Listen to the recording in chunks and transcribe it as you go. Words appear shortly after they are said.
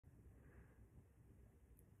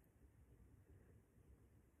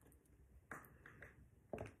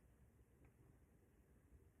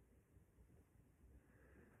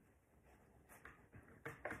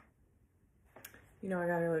You know I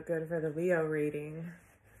gotta look good for the Leo reading.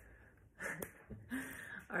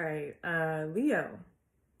 All right, Leo,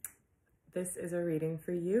 this is a reading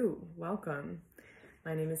for you. Welcome.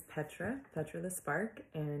 My name is Petra the Spark,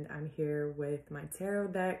 and I'm here with my tarot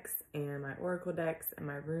decks and my oracle decks and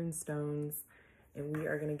my rune stones, and we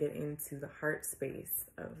are gonna get into the heart space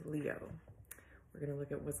of Leo. We're gonna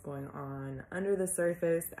look at what's going on under the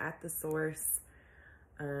surface, at the source.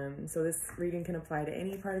 So this reading can apply to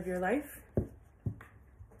any part of your life.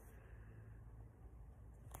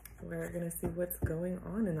 We're gonna see what's going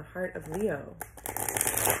on in the heart of Leo.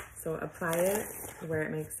 So apply it where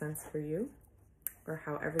it makes sense for you, or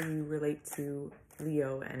however you relate to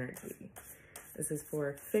Leo energy. This is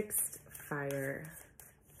for fixed fire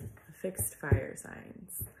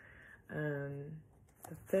signs.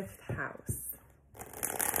 The 5th house.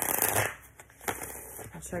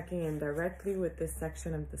 I'm checking in directly with this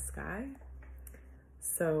section of the sky.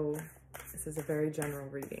 So this is a very general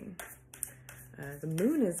reading. The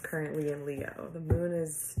moon is currently in Leo. The moon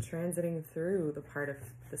is transiting through the part of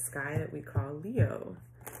the sky that we call Leo.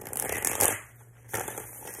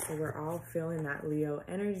 So we're all feeling that Leo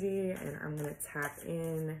energy, and I'm gonna tap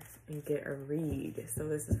in and get a read. So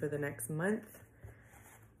this is for the next month,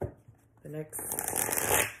 the next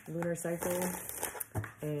lunar cycle,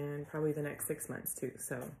 and probably the next 6 months too.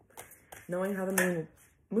 So knowing how the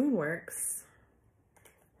moon works,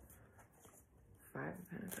 5 of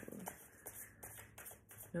Pentacles.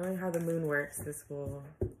 Knowing how the moon works, this will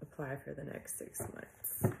apply for the next 6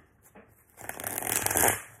 months.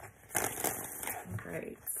 All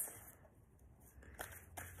right.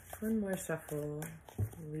 One more shuffle,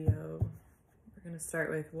 Leo. We're going to start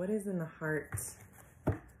with what is in the heart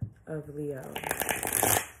of Leo?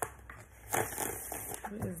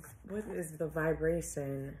 What is the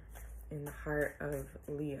vibration in the heart of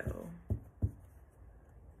Leo?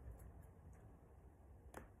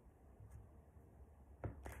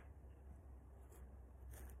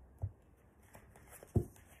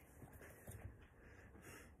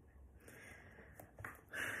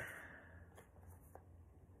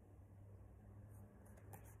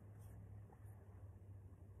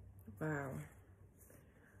 Wow.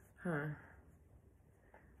 Huh.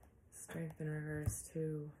 Strength in reverse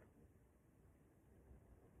too.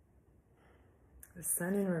 The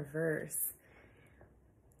sun in reverse.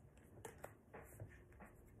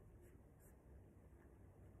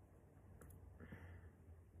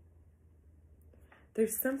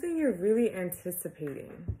 There's something you're really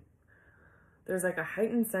anticipating. There's like a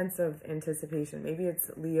heightened sense of anticipation. Maybe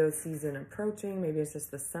it's Leo season approaching. Maybe it's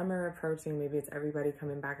just the summer approaching. Maybe it's everybody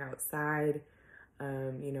coming back outside.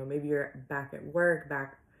 You know, maybe you're back at work,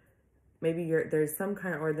 maybe there's some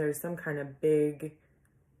kind of big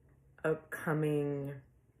upcoming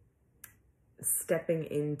stepping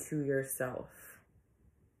into yourself,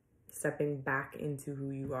 stepping back into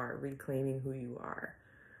who you are, reclaiming who you are.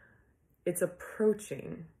 It's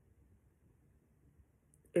approaching.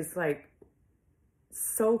 It's like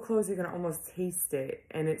so close you can almost taste it,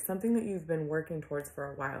 and it's something that you've been working towards for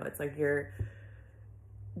a while. It's like you're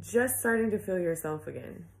just starting to feel yourself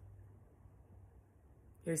again.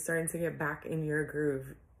 You're starting to get back in your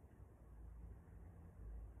groove.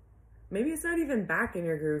 Maybe it's not even back in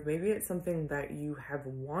your groove. Maybe it's something that you have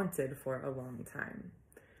wanted for a long time.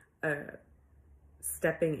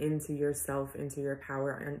 Stepping into yourself, into your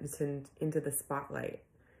power, and into the spotlight.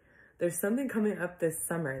 There's something coming up this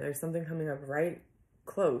summer. There's something coming up right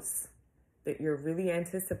close that you're really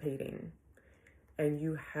anticipating, and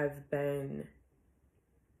you have been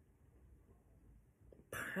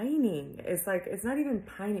pining. It's like, it's not even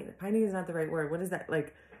pining. Pining is not the right word. What is that?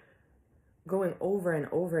 Like going over and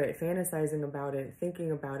over it, fantasizing about it,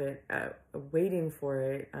 thinking about it, waiting for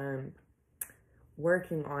it,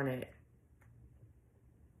 working on it.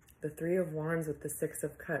 The 3 of Wands with the 6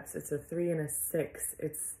 of Cups. It's a 3 and a 6.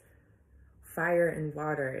 It's fire and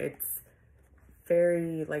water. It's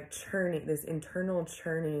very like churning, this internal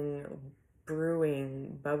churning,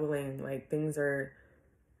 brewing, bubbling, like things are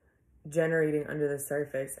generating under the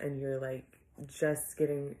surface, and you're like just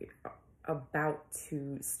getting about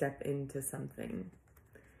to step into something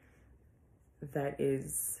that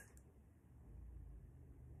is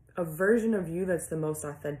a version of you that's the most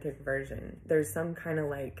authentic version. There's some kind of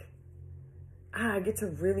like, I get to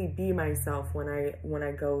really be myself when I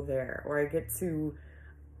go there, or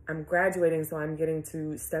I'm graduating, so I'm getting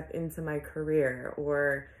to step into my career,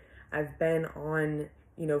 or I've been on,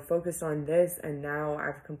 you know, focused on this, and now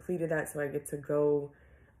I've completed that, so I get to go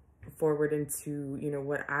forward into, you know,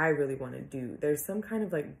 what I really want to do. There's some kind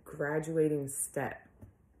of like graduating step.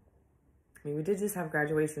 I mean, we did just have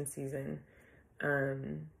graduation season.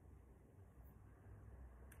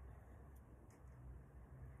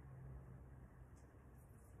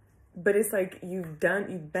 But it's like you've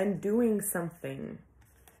been doing something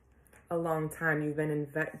a long time. You've been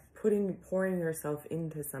pouring yourself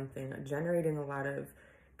into something, generating a lot of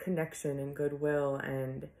connection and goodwill.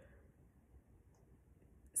 And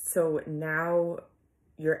so now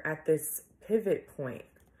you're at this pivot point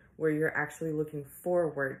where you're actually looking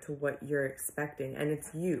forward to what you're expecting. And it's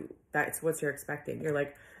you. That's what you're expecting. You're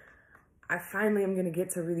like, I finally am going to get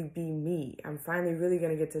to really be me. I'm finally really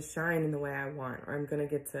going to get to shine in the way I want, or I'm going to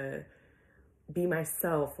get to be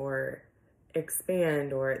myself or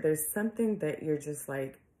expand, or there's something that you're just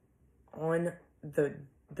like on the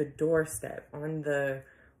doorstep, on the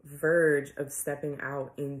verge of stepping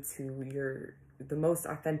out into the most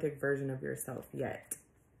authentic version of yourself yet,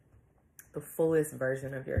 the fullest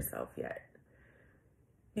version of yourself yet.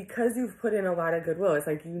 Because you've put in a lot of goodwill, it's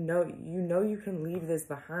like, you know you can leave this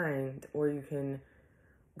behind, or you can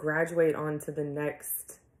graduate on to the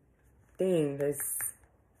next thing, this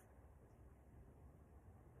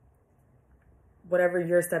whatever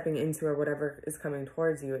you're stepping into or whatever is coming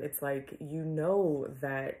towards you. It's like, you know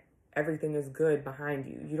that everything is good behind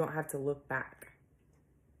you. You don't have to look back.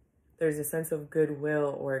 There's a sense of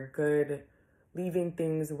goodwill, or good, leaving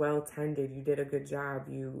things well tended. You did a good job.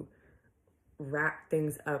 You wrapped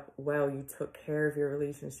things up well. You took care of your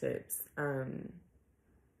relationships.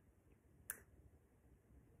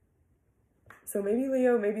 So maybe,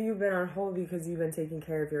 Leo, maybe you've been on hold because you've been taking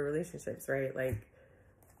care of your relationships, right? Like,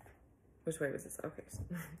 which way was this? Okay.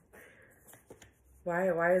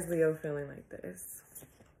 Why is Leo feeling like this?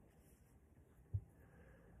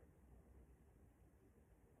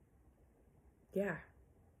 Yeah.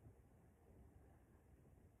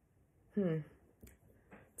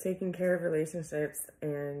 Taking care of relationships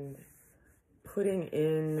and putting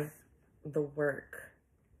in the work.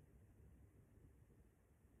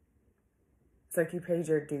 It's like you paid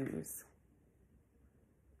your dues.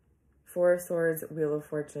 Four of Swords, Wheel of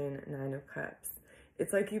Fortune, Nine of Cups.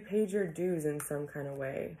 It's like you paid your dues in some kind of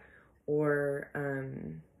way. Or,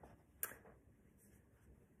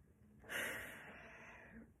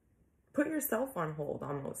 put yourself on hold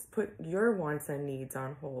almost. Put your wants and needs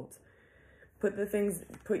on hold. Put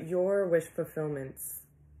your wish fulfillments,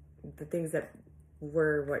 the things that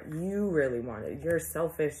were what you really wanted. You're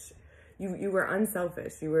selfish. You were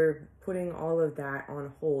unselfish. You were putting all of that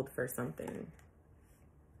on hold for something.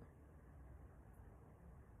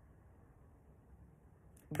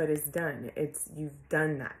 But it's done. You've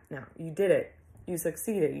done that now. You did it. You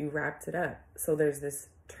succeeded. You wrapped it up. So there's this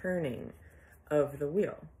turning of the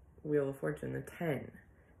wheel. Wheel of Fortune, the 10.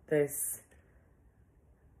 This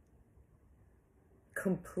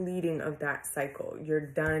completing of that cycle. You're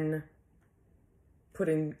done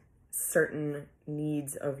putting certain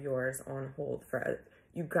needs of yours on hold for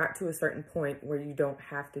you got to a certain point where you don't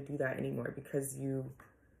have to do that anymore, because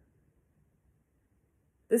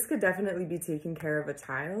this could definitely be taking care of a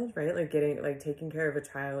child, right? Like taking care of a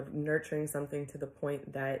child, nurturing something to the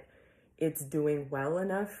point that it's doing well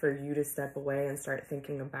enough for you to step away and start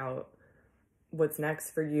thinking about what's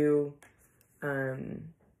next for you.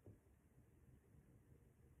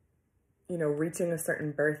 Reaching a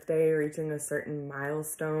certain birthday, reaching a certain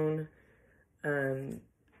milestone. Right,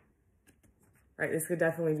 this could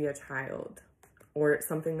definitely be a child, or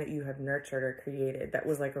something that you have nurtured or created that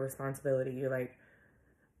was like a responsibility. You're like,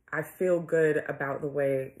 I feel good about the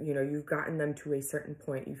way, you've gotten them to a certain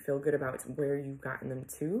point. You feel good about where you've gotten them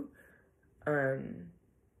to.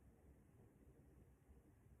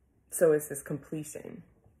 So it's this completion,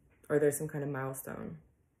 or there's some kind of milestone.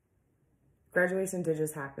 Graduation did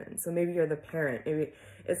just happen. So maybe you're the parent. Maybe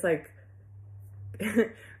it's like,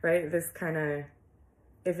 right? This kind of,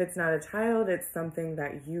 if it's not a child, it's something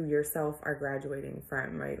that you yourself are graduating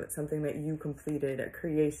from, right? It's something that you completed, a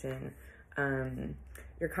creation.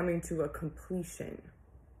 You're coming to a completion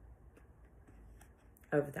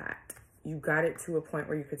of that. You got it to a point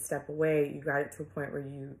where you could step away. You got it to a point where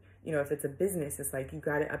if it's a business, it's like you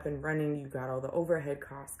got it up and running. You got all the overhead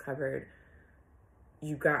costs covered.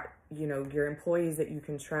 You got, your employees that you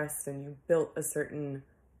can trust, and you built a certain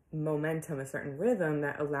momentum, a certain rhythm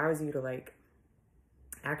that allows you to like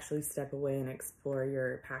actually step away and explore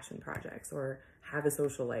your passion projects, or have a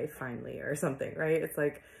social life finally, or something, right? It's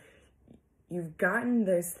like you've gotten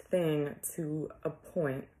this thing to a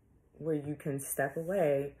point where you can step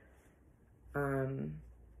away.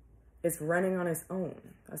 It's running on its own.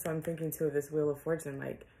 That's what I'm thinking too of this Wheel of Fortune.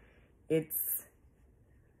 Like,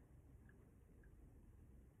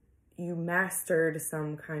 you mastered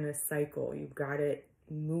some kind of cycle. You got it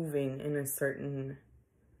moving in a certain,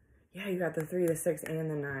 you got the 3, the 6, and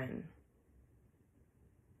the 9.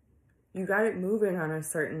 You got it moving on a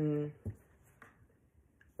certain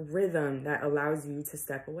rhythm that allows you to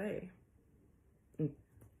step away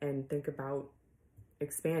and think about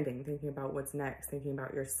expanding, thinking about what's next, thinking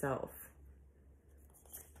about yourself.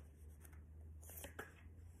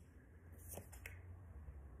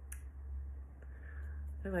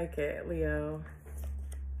 I like it, Leo.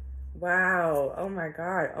 Wow. Oh my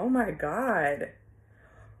God. Oh my God.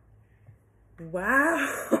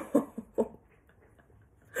 Wow.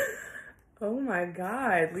 Oh my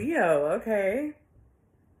God, Leo. Okay.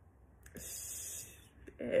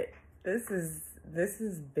 Shit. This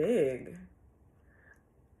is big.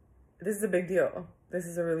 This is a big deal. This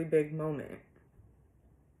is a really big moment.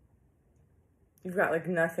 You've got like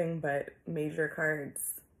nothing but major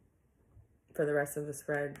cards for the rest of the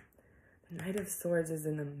spread. The Knight of Swords is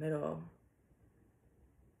in the middle.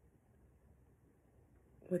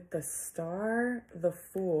 With the Star, the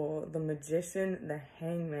Fool, the Magician, the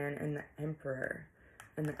Hangman, and the Emperor.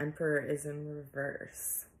 And the Emperor is in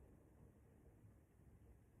reverse.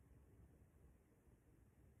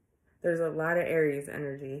 There's a lot of Aries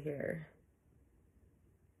energy here.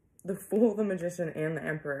 The Fool, the Magician, and the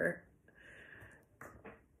Emperor.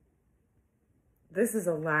 This is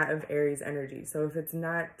a lot of Aries energy. So if it's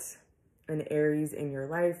not an Aries in your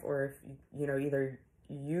life, or if, you know, either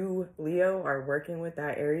you, Leo, are working with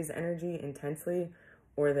that Aries energy intensely,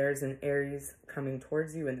 or there's an Aries coming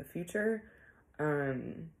towards you in the future,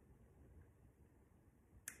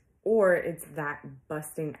 or it's that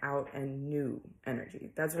busting out and new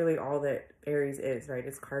energy. That's really all that Aries is, right?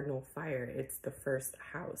 It's cardinal fire. It's the first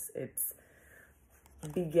house. It's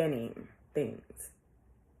beginning things.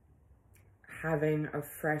 Having a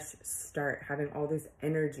fresh start, having all this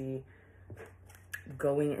energy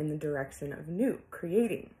going in the direction of new,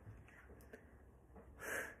 creating.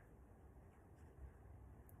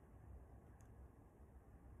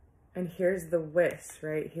 And here's the wish,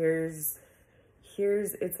 right? Here's,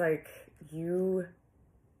 it's like you,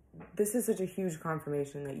 this is such a huge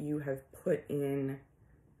confirmation that you have put in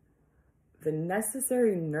the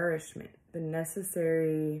necessary nourishment, the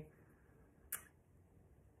necessary,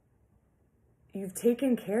 you've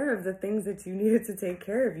taken care of the things that you needed to take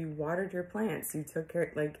care of. You watered your plants. You took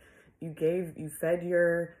care, like you fed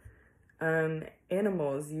your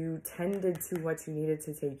animals. You tended to what you needed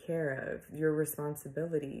to take care of, your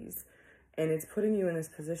responsibilities. And it's putting you in this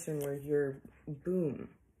position where you're, boom,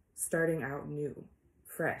 starting out new,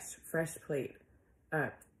 fresh plate.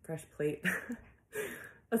 Fresh plate.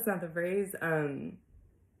 That's not the phrase.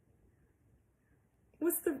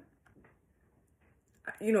 What's the,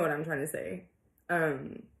 you know what I'm trying to say.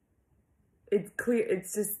 It's clear,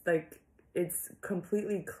 it's just like, it's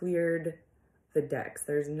completely cleared the decks.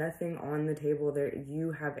 There's nothing on the table there.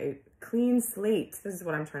 You have a clean slate. This is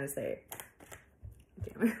what I'm trying to say.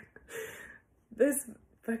 Damn it. This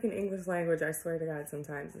fucking English language, I swear to God,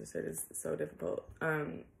 sometimes this shit is so difficult. I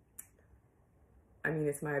mean,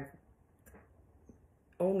 it's my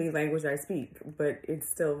only language I speak, but it's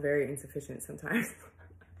still very insufficient sometimes.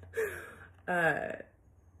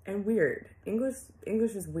 And weird. English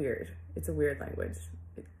is weird. It's a weird language.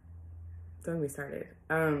 Don't get me started.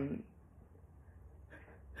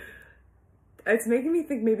 It's making me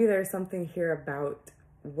think maybe there's something here about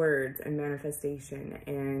words and manifestation,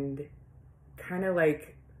 and kind of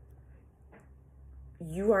like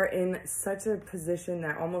you are in such a position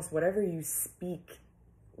that almost whatever you speak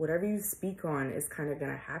on is kind of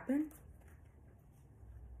going to happen.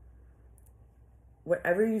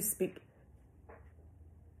 Whatever you speak,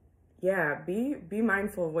 yeah, be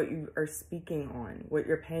mindful of what you are speaking on, what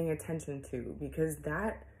you're paying attention to, because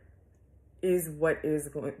that is what is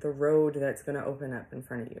the road that's going to open up in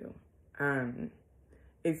front of you.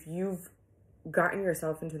 If you've gotten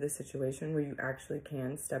yourself into this situation where you actually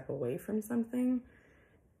can step away from something,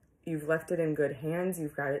 you've left it in good hands,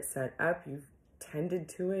 you've got it set up, you've tended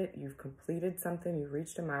to it, you've completed something, you've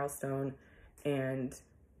reached a milestone, and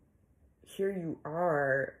here you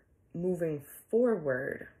are moving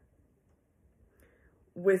forward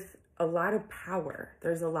with a lot of power.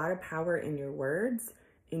 There's a lot of power in your words,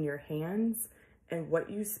 in your hands, and what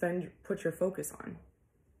you put your focus on.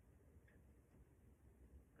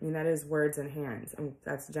 I mean, that is words and hands. And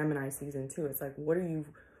that's Gemini season too. It's like, what are you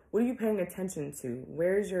paying attention to?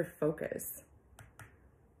 Where's your focus?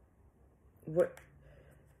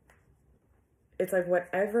 It's like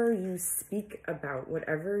whatever you speak about,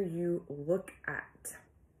 whatever you look at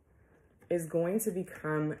is going to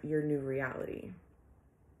become your new reality.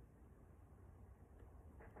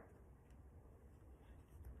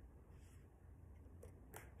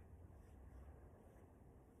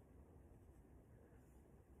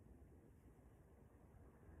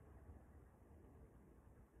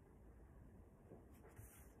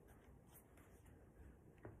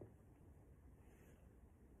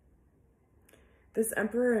 This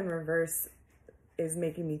Emperor in reverse is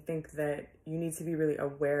making me think that you need to be really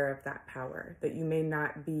aware of that power, that you may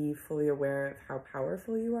not be fully aware of how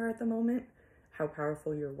powerful you are at the moment, how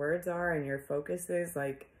powerful your words are and your focus is.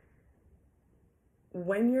 Like,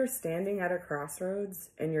 when you're standing at a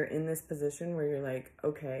crossroads and you're in this position where you're like,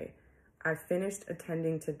 okay, I finished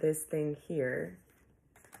attending to this thing here.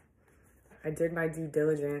 I did my due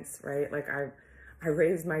diligence, right? Like I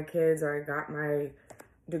raised my kids, or I got my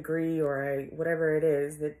degree, or whatever it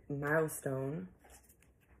is, that milestone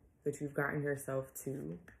that you've gotten yourself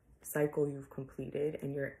to, cycle you've completed,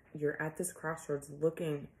 and you're at this crossroads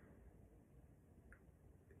looking.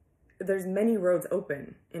 There's many roads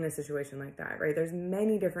open in a situation like that, right? There's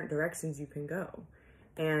many different directions you can go.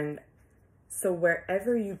 And so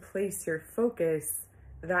wherever you place your focus,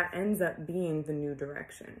 that ends up being the new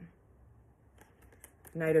direction.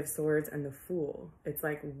 Knight of Swords and the Fool. It's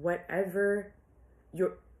like whatever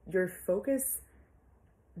your focus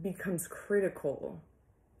becomes critical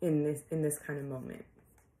in this kind of moment,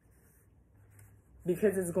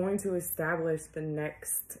 because it's going to establish the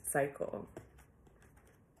next cycle.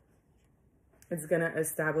 It's going to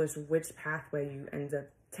establish which pathway you end up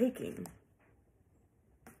taking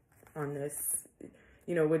on this,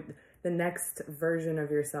 with the next version of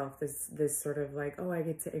yourself, this sort of like, oh, I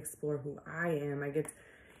get to explore who I am.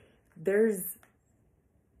 There's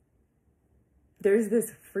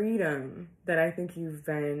this freedom that I think you've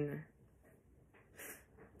been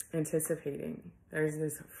anticipating. There's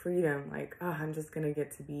this freedom, like, oh, I'm just going to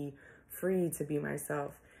get to be free to be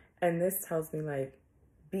myself. And this tells me, like,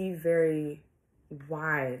 be very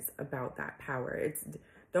wise about that power. It's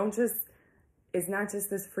not just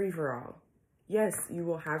this free for all. Yes, you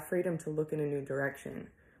will have freedom to look in a new direction,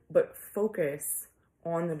 but focus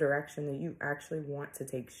on the direction that you actually want to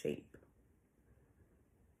take shape.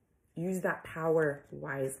 Use that power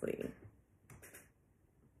wisely.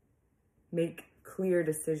 Make clear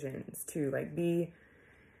decisions too. Like,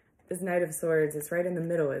 this Knight of Swords is right in the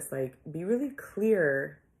middle. It's like, be really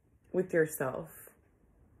clear with yourself.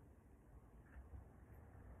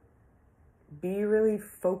 Be really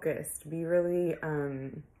focused. Be really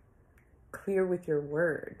clear with your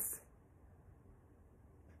words.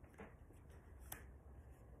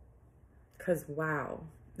 Because, wow,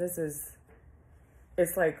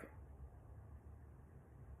 it's like,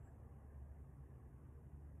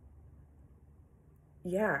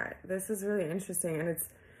 yeah, this is really interesting. And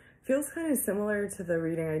feels kind of similar to the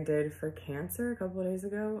reading I did for Cancer a couple of days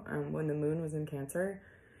ago, when the moon was in Cancer.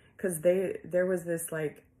 Because there was this,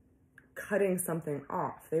 like, cutting something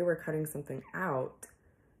off. They were cutting something out,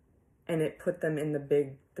 and it put them in the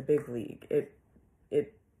big league.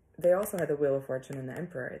 They also had the Wheel of Fortune and the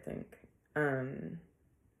Emperor, I think.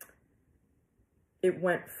 It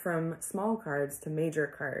went from small cards to major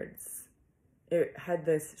cards. It had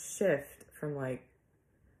this shift from, like,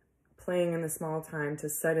 playing in the small time to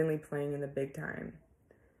suddenly playing in the big time.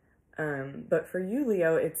 But for you,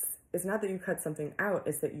 Leo, it's not that you cut something out,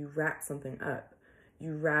 it's that you wrap something up.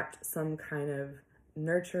 You wrapped some kind of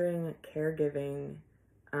nurturing, caregiving,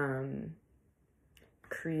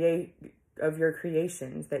 of your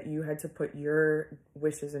creations that you had to put your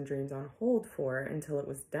wishes and dreams on hold for until it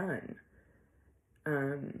was done.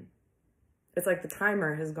 It's like the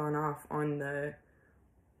timer has gone off on the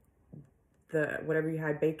whatever you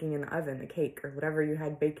had baking in the oven, the cake, or whatever you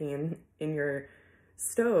had baking in your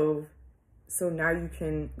stove. So now you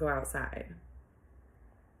can go outside.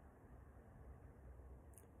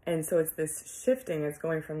 And so it's this shifting. It's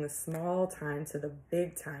going from the small time to the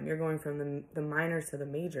big time. You're going from the minors to the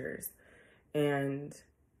majors. And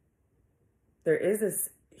there is this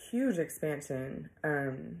huge expansion.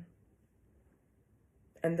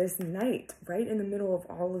 And this night, right in the middle of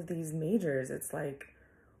all of these majors, it's like,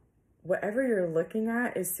 whatever you're looking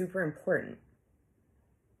at is super important.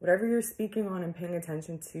 Whatever you're speaking on and paying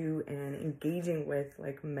attention to and engaging with,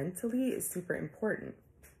 like, mentally, is super important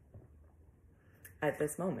at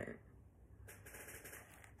this moment.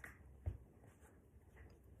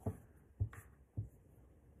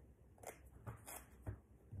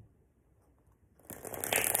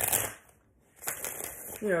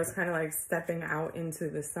 It's kind of like stepping out into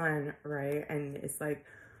the sun, right? And it's like,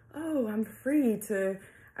 oh, I'm free to,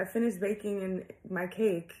 I finished baking in my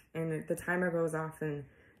cake, and the timer goes off, and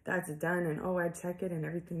that's done, and oh, I check it, and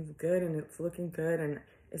everything's good, and it's looking good, and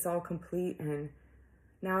it's all complete, and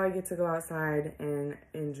now I get to go outside and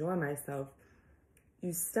enjoy myself.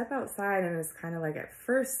 You step outside, and it's kind of like, at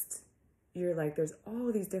first, you're like, there's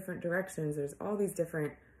all these different directions, there's all these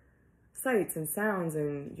different sights and sounds,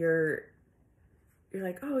 and you're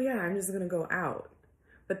like, oh yeah, I'm just gonna go out.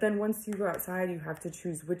 But then once you go outside, you have to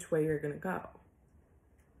choose which way you're gonna go.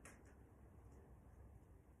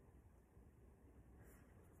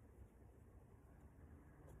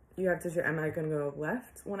 You have to choose, am I going to go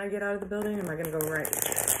left when I get out of the building? Am I going to go right?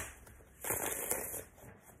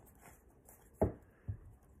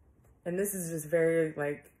 And this is just very,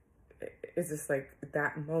 like, it's just like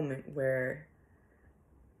that moment where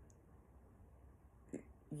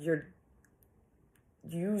you're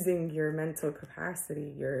using your mental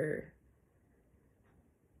capacity, your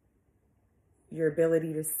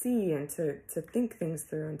ability to see and to think things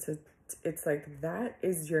through, and to, it's like that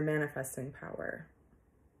is your manifesting power.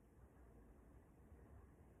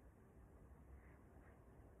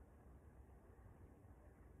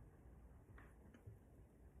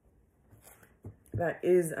 That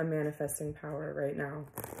is a manifesting power right now.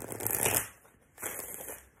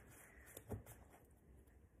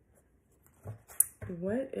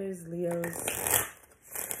 What is Leo's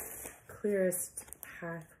clearest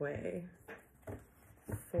pathway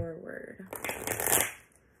forward?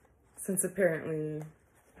 Since apparently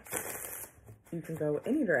you can go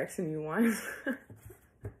any direction you want.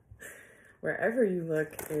 Wherever you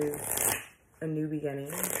look is a new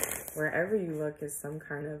beginning. Wherever you look is some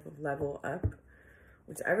kind of level up.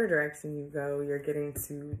 Whichever direction you go, you're getting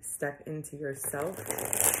to step into yourself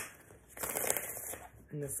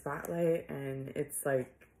in the spotlight, and it's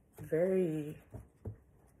like very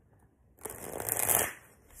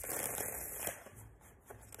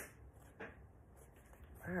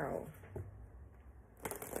wow.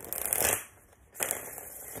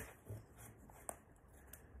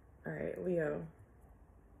 All right, Leo.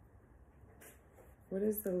 What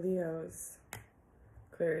is the Leo's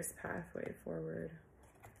clearest pathway forward?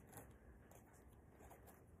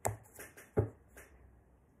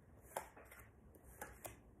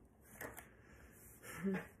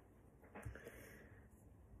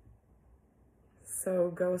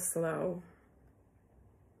 So go slow.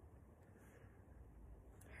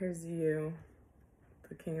 Here's you,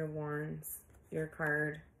 the King of Wands, your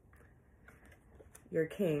card, your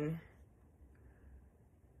king,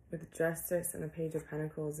 with Justice and the Page of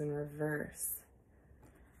Pentacles in reverse.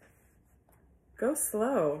 Go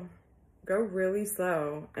slow. Go really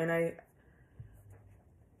slow. And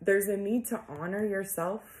there's a need to honor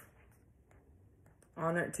yourself.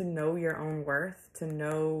 To know your own worth, to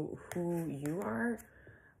know who you are,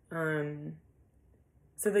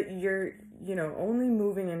 so that you're, only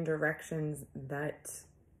moving in directions that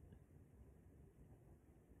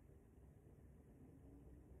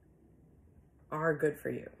are good for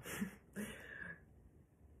you.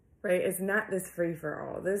 Right? It's not this free for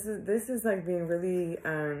all. This is like being really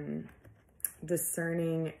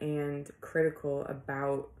discerning and critical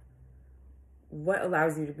about what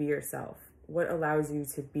allows you to be yourself. What allows you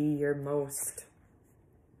to be your most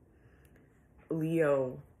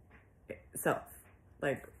Leo self?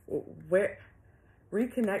 Like,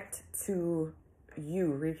 reconnect to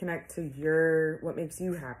you, reconnect to what makes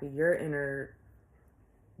you happy, your inner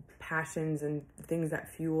passions and things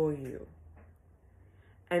that fuel you.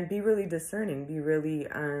 And be really discerning, be really,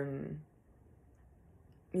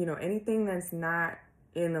 anything that's not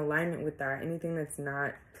in alignment with that, anything that's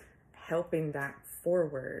not helping that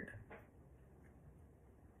forward,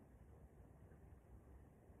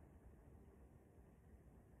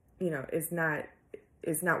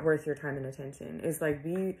 it's not worth your time and attention. It's like,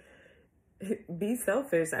 be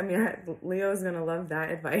selfish. I mean, Leo's gonna love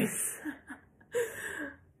that advice.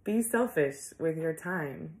 Be selfish with your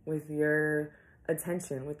time, with your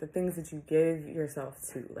attention, with the things that you give yourself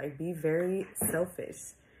to. Like, be very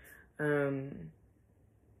selfish.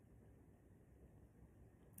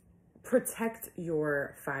 Protect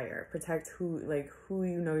your fire. Protect who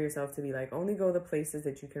you know yourself to be. Like, only go the places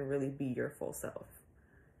that you can really be your full self.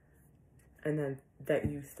 And then that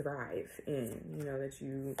you thrive in, that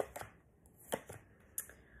you,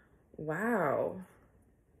 wow.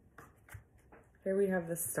 Here we have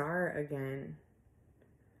the Star again.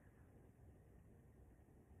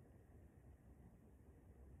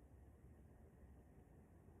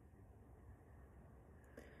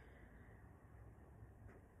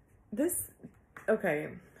 Okay.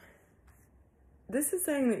 This is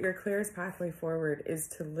saying that your clearest pathway forward is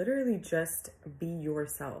to literally just be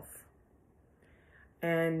yourself.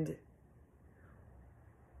 And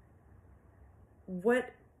what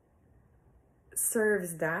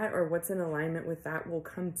serves that, or what's in alignment with that, will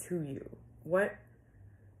come to you. What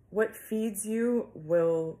feeds you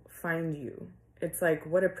will find you. It's like,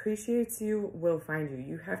 what appreciates you will find you.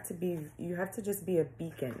 You have to just be a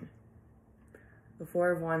beacon. The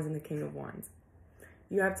Four of Wands and the King of Wands.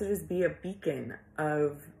 You have to just be a beacon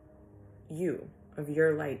of you, of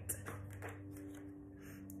your light,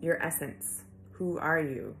 your essence. Who are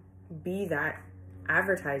you? Be that,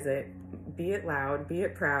 advertise it, be it loud, be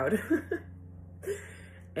it proud.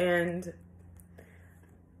 And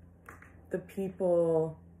the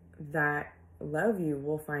people that love you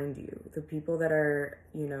will find you. The people that are,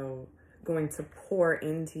 you know, going to pour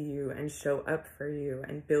into you and show up for you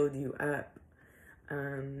and build you up,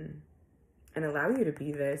 and allow you to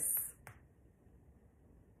be this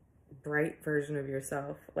bright version of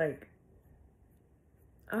yourself. Like,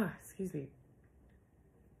 excuse me.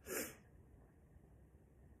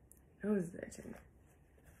 Nose is itching.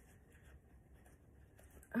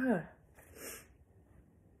 I'm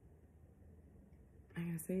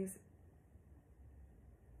gonna sneeze.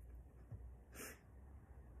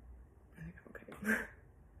 I think I'm okay.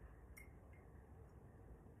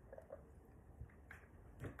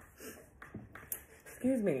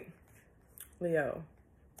 Excuse me, Leo.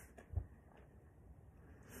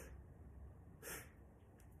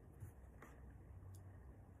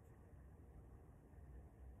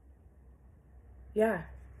 Yeah.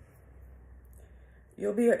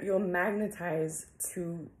 You'll magnetize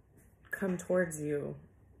to come towards you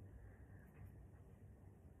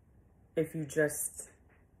if you just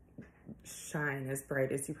shine as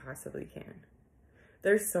bright as you possibly can.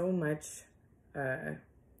 There's so much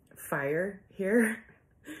fire here.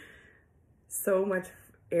 So much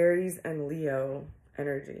Aries and Leo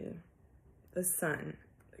energy. The Sun,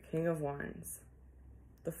 the King of Wands,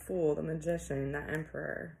 the Fool, the Magician, the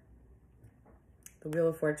Emperor, the Wheel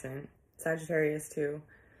of Fortune, Sagittarius too,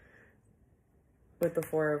 with the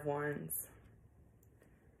Four of Wands.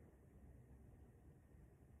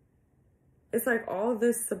 It's like all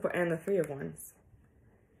this support, and the Three of Wands.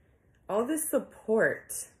 All this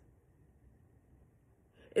support.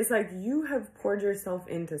 It's like you have poured yourself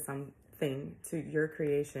into something, to your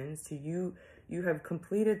creations, to you. You have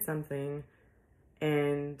completed something,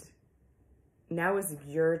 and now is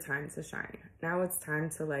your time to shine. Now it's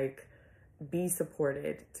time to like be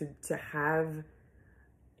supported, to have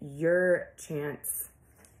your chance.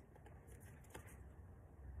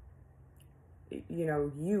 You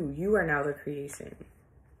know, you are now the creation.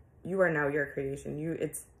 You are now your creation.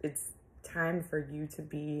 It's time for you to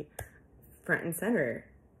be front and center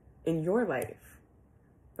in your life,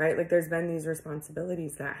 right? Like there's been these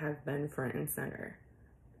responsibilities that have been front and center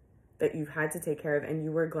that you've had to take care of, and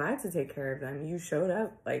you were glad to take care of them. You showed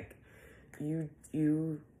up, like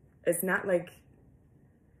you it's not like,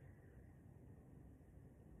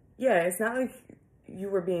 yeah, it's not like you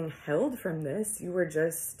were being held from this. You were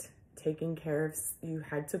just taking care of, you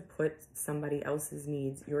had to put somebody else's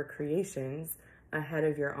needs, your creations, ahead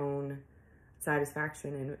of your own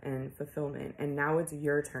satisfaction and fulfillment. And now it's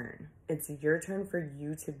your turn. It's your turn for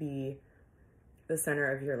you to be the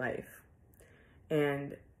center of your life.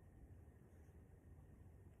 And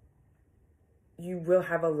you will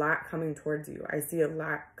have a lot coming towards you. I see a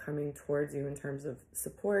lot coming towards you in terms of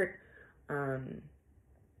support,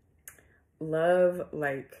 love,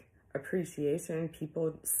 like appreciation,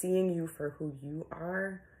 people seeing you for who you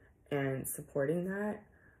are and supporting that.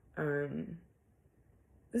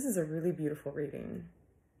 This is a really beautiful reading.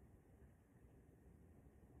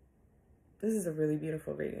 This is a really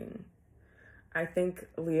beautiful reading. I think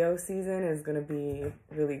Leo season is going to be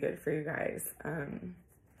really good for you guys.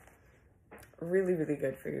 Really, really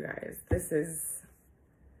good for you guys.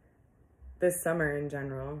 This summer in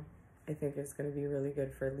general, I think is going to be really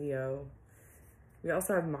good for Leo. We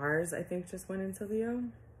also have Mars, I think, just went into Leo.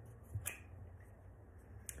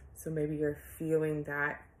 So maybe you're feeling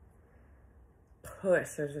that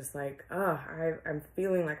push or just like, oh, I'm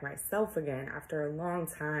feeling like myself again after a long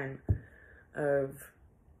time of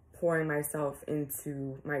pouring myself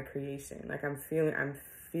into my creation. Like I'm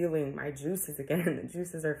feeling my juices again. The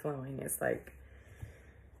juices are flowing. It's like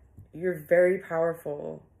you're very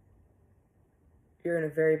powerful. You're in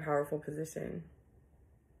a very powerful position.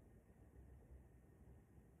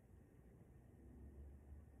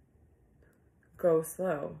 Go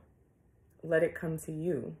slow. Let it come to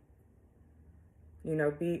you. You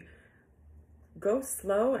know, go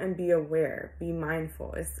slow and be aware. Be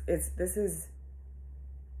mindful. This is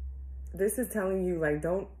telling you, like,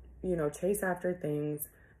 don't, you know, chase after things.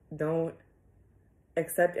 Don't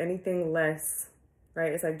accept anything less,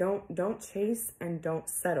 right? It's like, don't chase and don't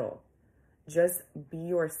settle. Just be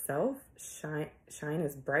yourself. Shine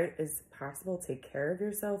as bright as possible. Take care of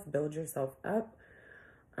yourself. Build yourself up.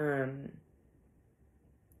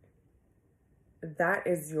 That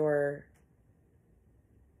is your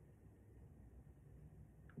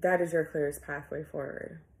clearest pathway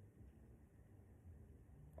forward.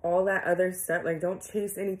 All that other stuff, like, don't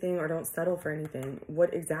chase anything or don't settle for anything.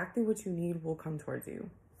 What you need will come towards you.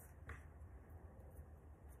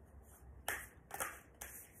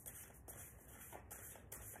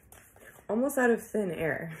 almost out of thin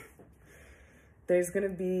air. There's going to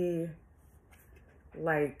be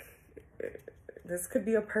like, this could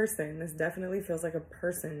be a person. This definitely feels like a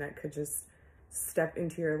person that could just step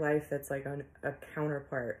into your life that's like a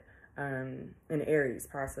counterpart, an Aries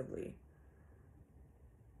possibly.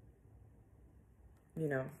 You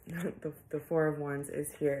know, the Four of Wands is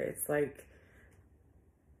here. It's like,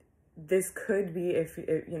 this could be, if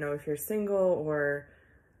you know, if you're single or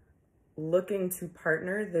looking to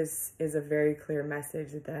partner, this is a very clear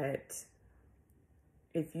message that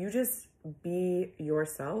if you just be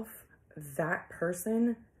yourself, that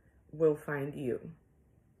person will find you.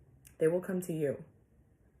 They will come to you.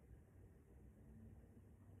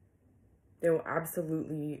 They will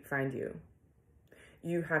absolutely find you.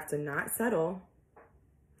 You have to not settle,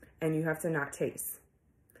 and you have to not chase.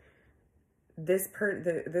 This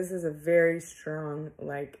is a very strong,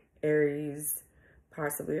 like, Aries,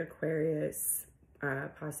 possibly Aquarius,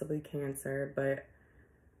 possibly Cancer, but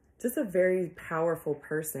just a very powerful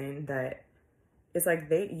person that is like,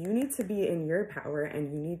 you need to be in your power,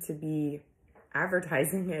 and you need to be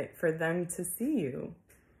advertising it for them to see you.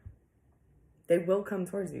 They will come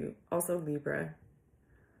towards you. Also Libra.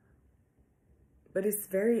 But it's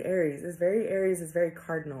very Aries. It's very Aries. It's very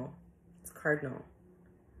cardinal. It's cardinal.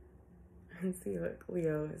 And see, look,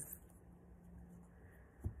 Leo is.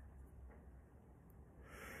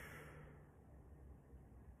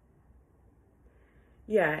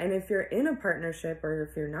 Yeah, and if you're in a partnership, or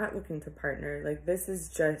if you're not looking to partner, like, this is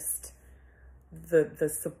just the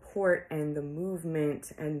support and the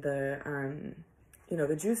movement and the, you know,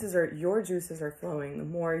 your juices are flowing. The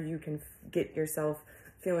more you can get yourself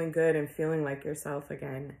feeling good and feeling like yourself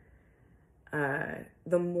again,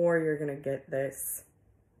 the more you're going to get this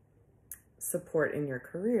support in your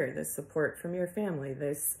career, this support from your family,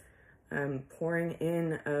 this pouring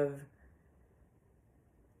in of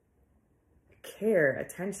care,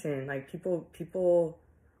 attention, like people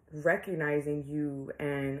recognizing you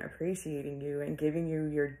and appreciating you and giving you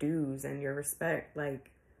your dues and your respect.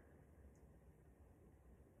 Like,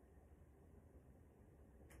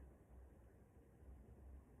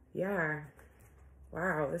 yeah,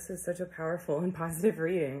 wow, this is such a powerful and positive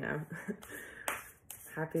reading. I'm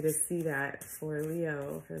happy to see that for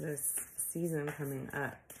Leo for this season coming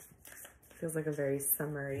up. Feels like a very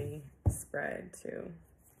summery spread too.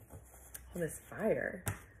 All this fire.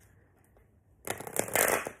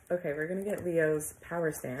 Okay, we're gonna get Leo's power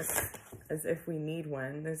stance, as if we need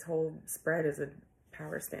one. This whole spread is a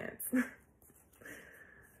power stance.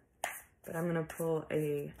 But I'm gonna pull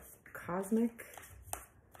a cosmic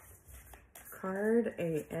card,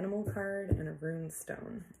 a animal card, and a rune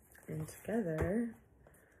stone. And together,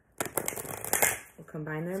 we'll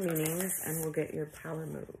combine their meanings and we'll get your power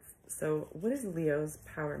move. So what is Leo's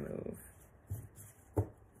power move?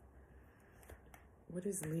 What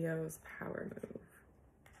is Leo's power move?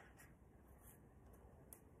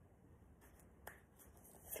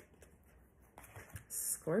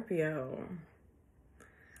 Scorpio.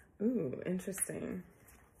 Ooh, interesting.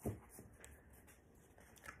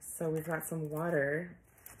 So we've got some water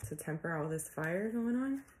to temper all this fire going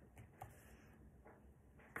on.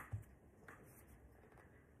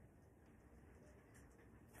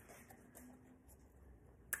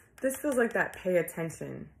 This feels like that pay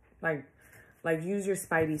attention, like use your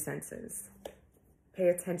spidey senses. Pay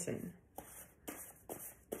attention.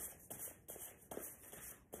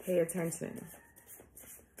 Pay attention.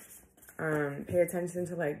 Pay attention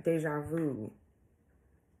to like deja vu.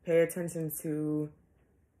 Pay attention to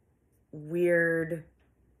weird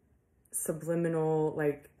subliminal,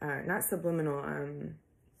 like, not subliminal,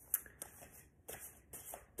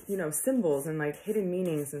 you know, symbols and like hidden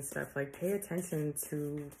meanings and stuff. Like, pay attention.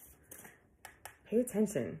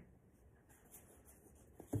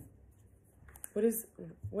 What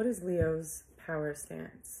is Leo's power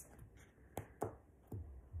stance?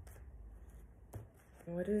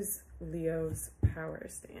 What is Leo's power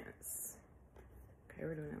stance? Okay,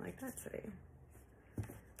 we're doing it like that today.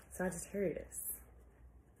 Sagittarius.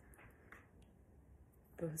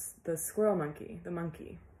 The squirrel monkey, the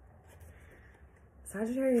monkey.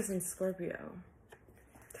 Sagittarius and Scorpio.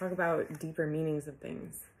 Talk about deeper meanings of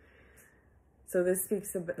things. So this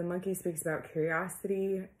speaks about, the monkey speaks about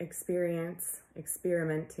curiosity, experience,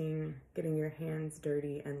 experimenting, getting your hands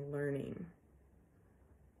dirty, and learning.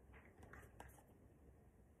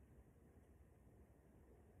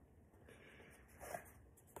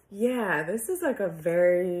 Yeah, this is like a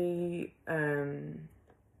very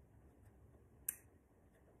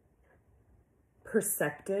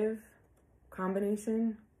perceptive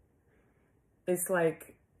combination. It's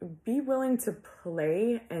like, be willing to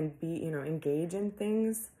play and be, you know, engage in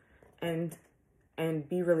things and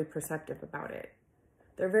be really perceptive about it.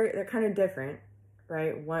 They're kind of different,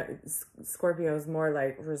 right? Scorpio is more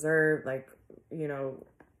like reserved, like, you know,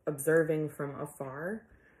 observing from afar.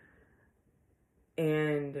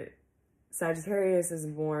 And Sagittarius is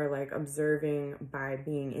more like observing by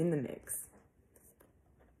being in the mix.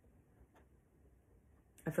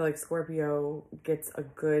 I feel like Scorpio gets a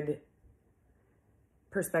good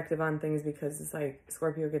perspective on things because it's like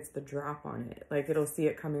Scorpio gets the drop on it. Like, it'll see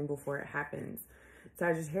it coming before it happens.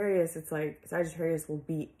 Sagittarius, it's like Sagittarius will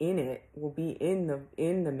be in it, will be in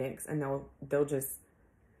the mix, and they'll just,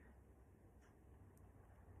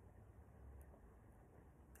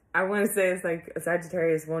 I want to say it's like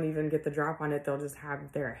Sagittarius won't even get the drop on it. They'll just have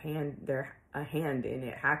a hand in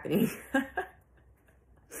it happening.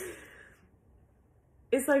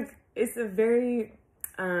 It's like, it's a very,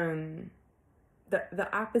 the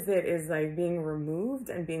opposite is like being removed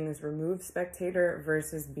and being this removed spectator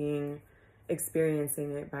versus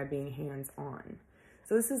experiencing it by being hands-on.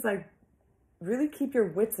 So this is like, really keep your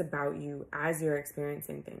wits about you as you're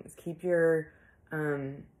experiencing things. Keep your,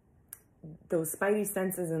 those spidey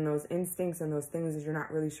senses and those instincts and those things that you're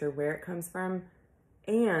not really sure where it comes from,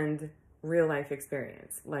 and real life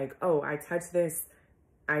experience. Like, oh, I touch this,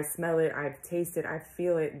 I smell it, I taste it, I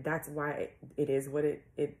feel it. That's why it is what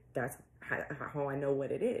that's how I know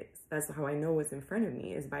what it is. That's how I know what's in front of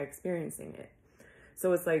me, is by experiencing it.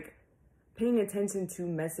 So it's like paying attention to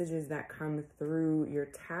messages that come through your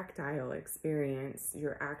tactile experience,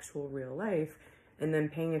 your actual real life, and then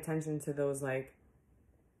paying attention to those like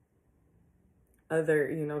other,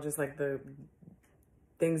 you know, just like the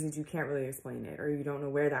things that you can't really explain it, or you don't know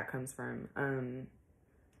where that comes from.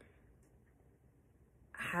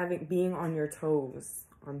 Being on your toes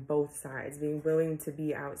on both sides, being willing to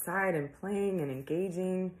be outside and playing and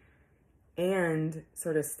engaging, and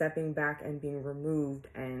sort of stepping back and being removed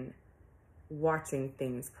and watching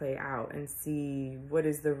things play out and see what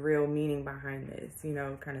is the real meaning behind this, you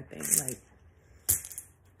know, kind of thing. Like,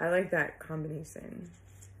 I like that combination.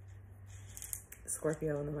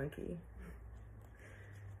 Scorpio and the monkey.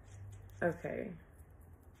 Okay.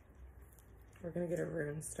 We're gonna get a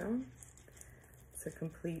rune stone to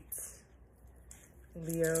complete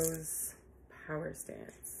Leo's power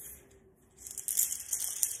stance.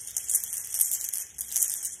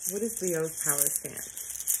 What is Leo's power stance?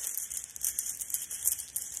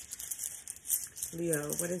 Leo,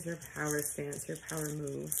 what is your power stance, your power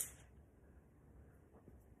move?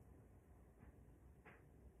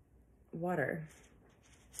 Water.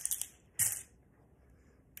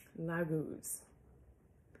 Lagoos.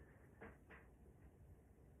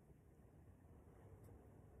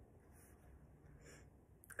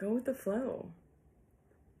 Go with the flow.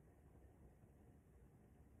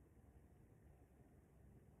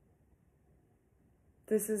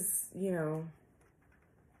 This is, you know,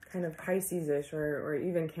 kind of Pisces-ish or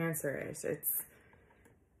even Cancer-ish.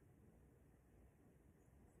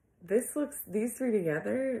 These three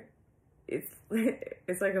together, it's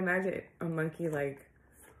like, imagine a monkey like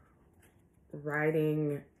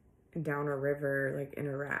riding down a river like in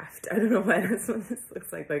a raft. I don't know why that's what this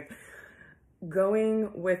looks like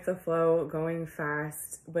going with the flow, going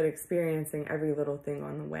fast, but experiencing every little thing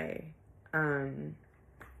on the way.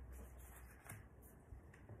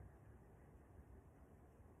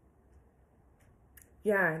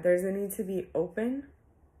 Yeah, there's a need to be open.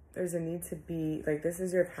 There's a need to be, like, this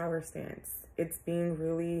is your power stance. It's being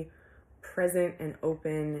really present and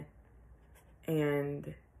open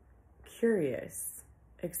and curious,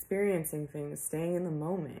 experiencing things, staying in the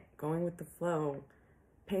moment, going with the flow,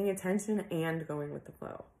 paying attention and going with the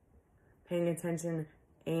flow, paying attention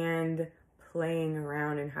and playing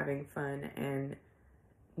around and having fun and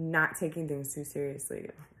not taking things too seriously.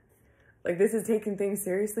 Like, this is taking things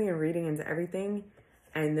seriously and reading into everything.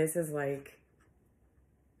 And this is like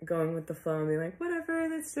going with the flow and being like, whatever,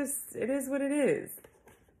 it is what it is.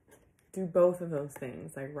 Do both of those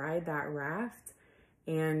things. Like, ride that raft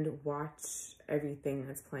and watch everything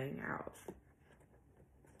that's playing out.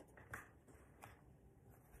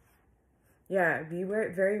 Yeah, be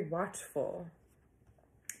very watchful.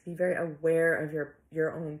 Be very aware of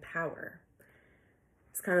your own power.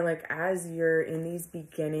 It's kind of like, as you're in these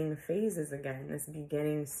beginning phases again, this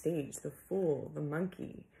beginning stage, the fool, the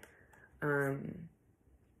monkey,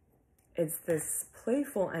 it's this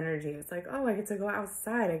playful energy. It's like, oh, I get to go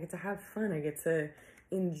outside. I get to have fun. I get to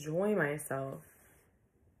enjoy myself.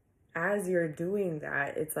 As you're doing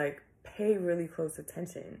that, it's like, pay really close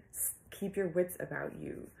attention. Keep your wits about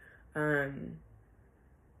you.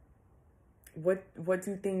 What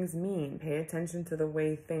do things mean? Pay attention to the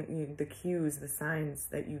way the cues, the signs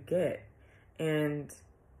that you get, and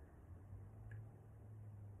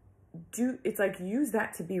it's like, use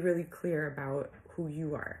that to be really clear about who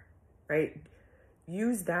you are, right?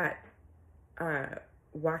 Use that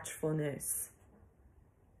watchfulness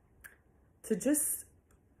to just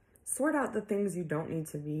sort out the things you don't need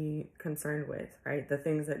to be concerned with, right? The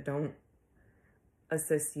things that don't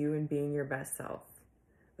assist you in being your best self.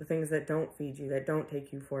 The things that don't feed you, that don't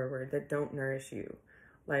take you forward, that don't nourish you.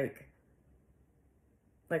 Like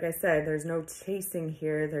I said, there's no chasing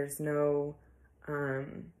here. There's no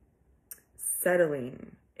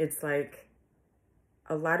settling. It's like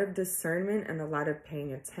a lot of discernment and a lot of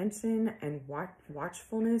paying attention and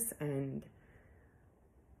watchfulness, and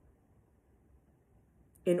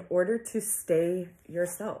in order to stay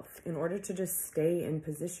yourself, in order to just stay in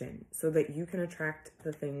position so that you can attract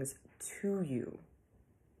the things to you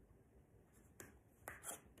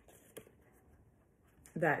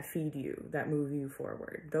that feed you, that move you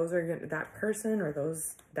forward. Those are gonna, that person or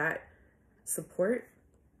that support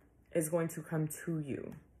is going to come to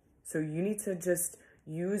you. So you need to just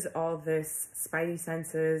use all this spidey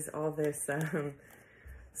senses, all this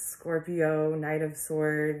Scorpio, Knight of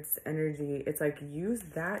Swords energy. It's like, use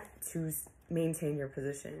that to maintain your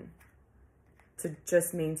position, to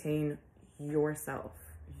just maintain yourself,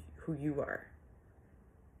 who you are.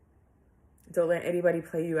 Don't let anybody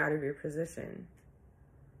play you out of your position.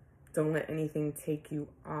 Don't let anything take you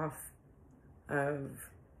off of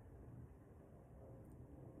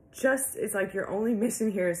it's like your only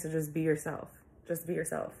mission here is to just be yourself. Just be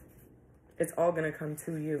yourself. It's all going to come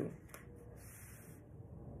to you.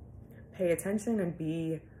 Pay attention and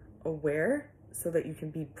be aware so that you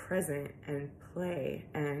can be present and play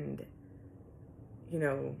and,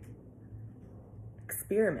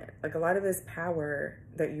 experiment. Like, a lot of this power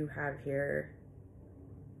that you have here,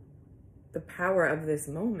 the power of this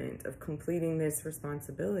moment, of completing this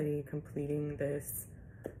responsibility, completing this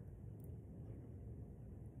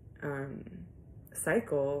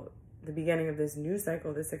cycle, the beginning of this new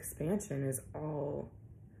cycle, this expansion, is all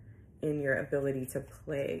in your ability to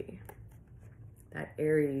play. That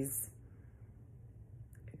Aries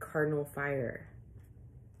cardinal fire.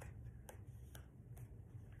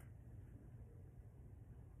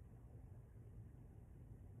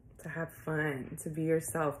 To have fun, to be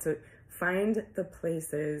yourself, to find the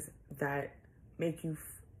places that make you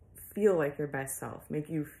feel like your best self, make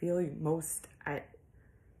you feel most at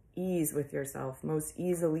ease with yourself, most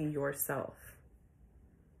easily yourself.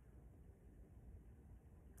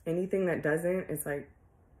 Anything that doesn't, it's like,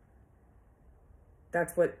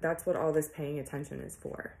 that's what all this paying attention is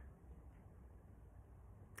for.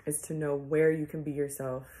 Is to know where you can be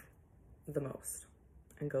yourself the most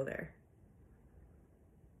and go there.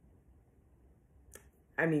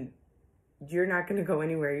 I mean, you're not going to go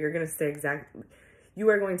anywhere. You're going to stay you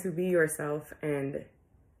are going to be yourself, and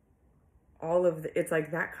all of it's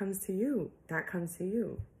like, that comes to you. That comes to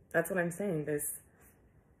you. That's what I'm saying. I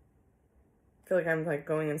feel like I'm like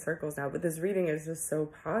going in circles now, but this reading is just so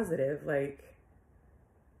positive. Like,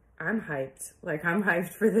 I'm hyped. Like, I'm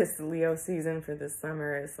hyped for this Leo season, for this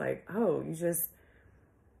summer. It's like, oh, it's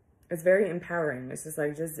very empowering. It's just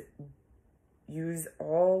like, just use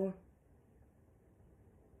all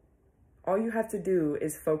you have to do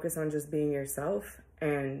is focus on just being yourself,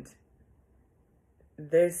 and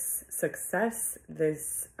this success,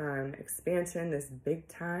 this expansion, this big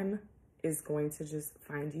time is going to just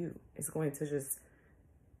find you. It's going to just,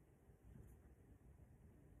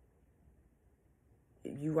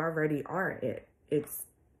 you already are it.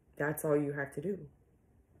 That's all you have to do.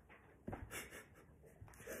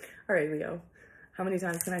 All right, Leo, how many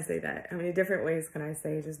times can I say that? How many different ways can I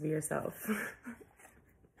say just be yourself?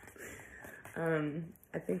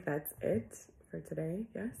 I think that's it for today.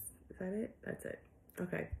 Yes, is that it? That's it.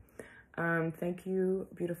 Okay. Thank you,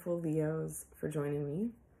 beautiful Leos, for joining me.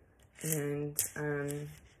 And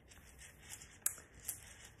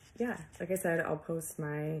yeah, like I said, I'll post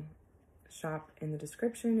my shop in the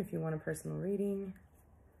description. If you want a personal reading,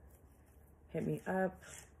 hit me up,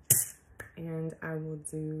 and I will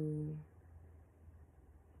do,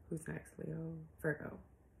 who's next? Leo? Virgo.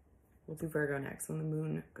 We'll do Virgo next, when the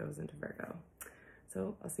moon goes into Virgo.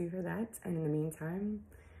 So I'll see you for that. And in the meantime,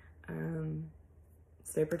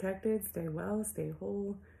 stay protected, stay well, stay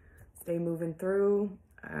whole, stay moving through.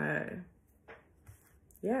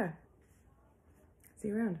 Yeah. See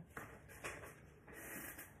you around.